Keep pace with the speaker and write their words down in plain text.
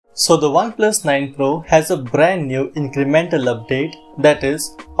So the OnePlus 9 Pro has a brand new incremental update, that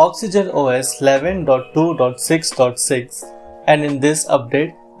is OxygenOS 11.2.6.6, and in this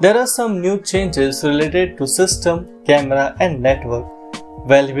update there are some new changes related to system, camera and network.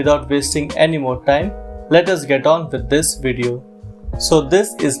 Well, without wasting any more time, let us get on with this video. So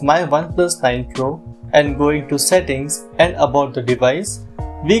this is my OnePlus 9 Pro, and going to settings and about the device,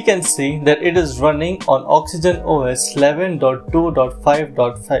 we can see that it is running on OxygenOS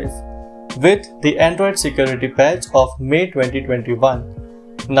 11.2.5.5 with the Android security patch of May 2021.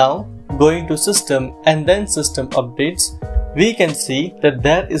 Now, going to system and then system updates, we can see that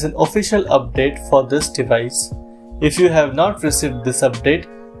there is an official update for this device. If you have not received this update,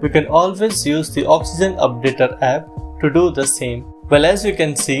 you can always use the Oxygen Updater app to do the same. Well, as you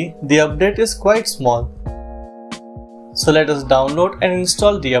can see, the update is quite small. So let us download and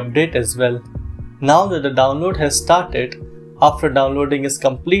install the update as well. Now that the download has started, after downloading is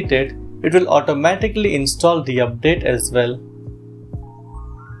completed, it will automatically install the update as well.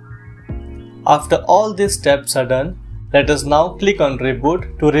 After all these steps are done, let us now click on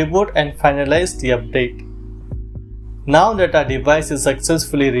reboot to reboot and finalize the update. Now that our device is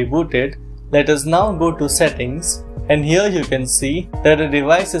successfully rebooted, let us now go to settings, and here you can see that the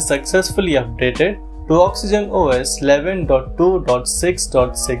device is successfully updated to OxygenOS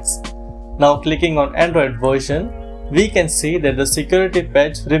 11.2.6.6. Now clicking on Android version, we can see that the security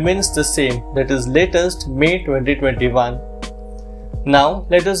patch remains the same, that is latest May 2021. Now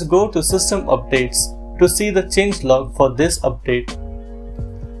let us go to system updates to see the changelog for this update.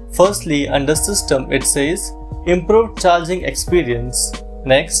 Firstly, under system it says improved charging experience,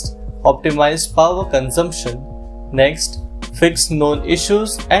 next optimized power consumption, next fixed known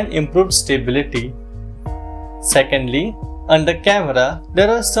issues and improved stability. Secondly, under camera,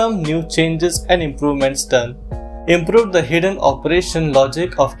 there are some new changes and improvements done. Improved the hidden operation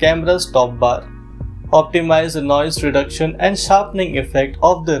logic of camera's top bar. Optimized the noise reduction and sharpening effect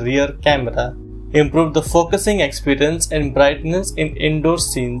of the rear camera. Improved the focusing experience and brightness in indoor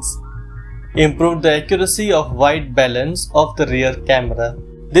scenes. Improved the accuracy of white balance of the rear camera.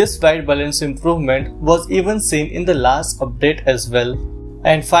 This white balance improvement was even seen in the last update as well.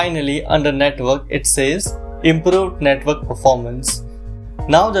 And finally, under network, it says improved network performance.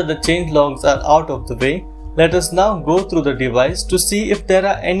 Now that the changelogs are out of the way, let us now go through the device to see if there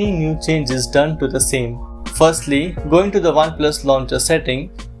are any new changes done to the same. Firstly, going to the OnePlus launcher setting,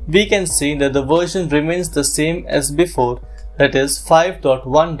 we can see that the version remains the same as before, that is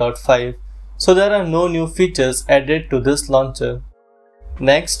 5.1.5. So there are no new features added to this launcher.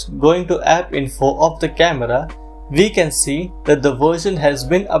 Next, going to app info of the camera, we can see that the version has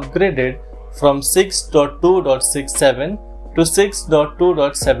been upgraded from 6.2.67 to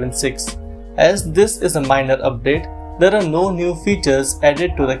 6.2.76. As this is a minor update, there are no new features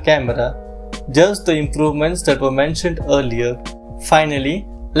added to the camera, just the improvements that were mentioned earlier. Finally,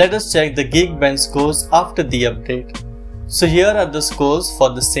 let us check the GeekBench scores after the update. So here are the scores for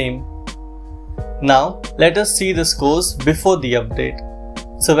the same. Now let us see the scores before the update.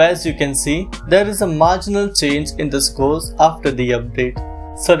 So as you can see, there is a marginal change in the scores after the update.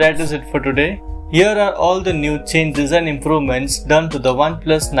 So that is it for today. Here are all the new changes and improvements done to the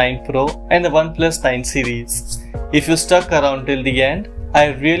OnePlus 9 Pro and the OnePlus 9 series. If you stuck around till the end, I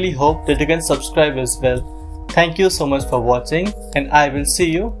really hope that you can subscribe as well. Thank you so much for watching, and I will see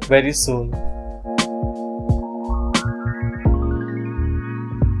you very soon.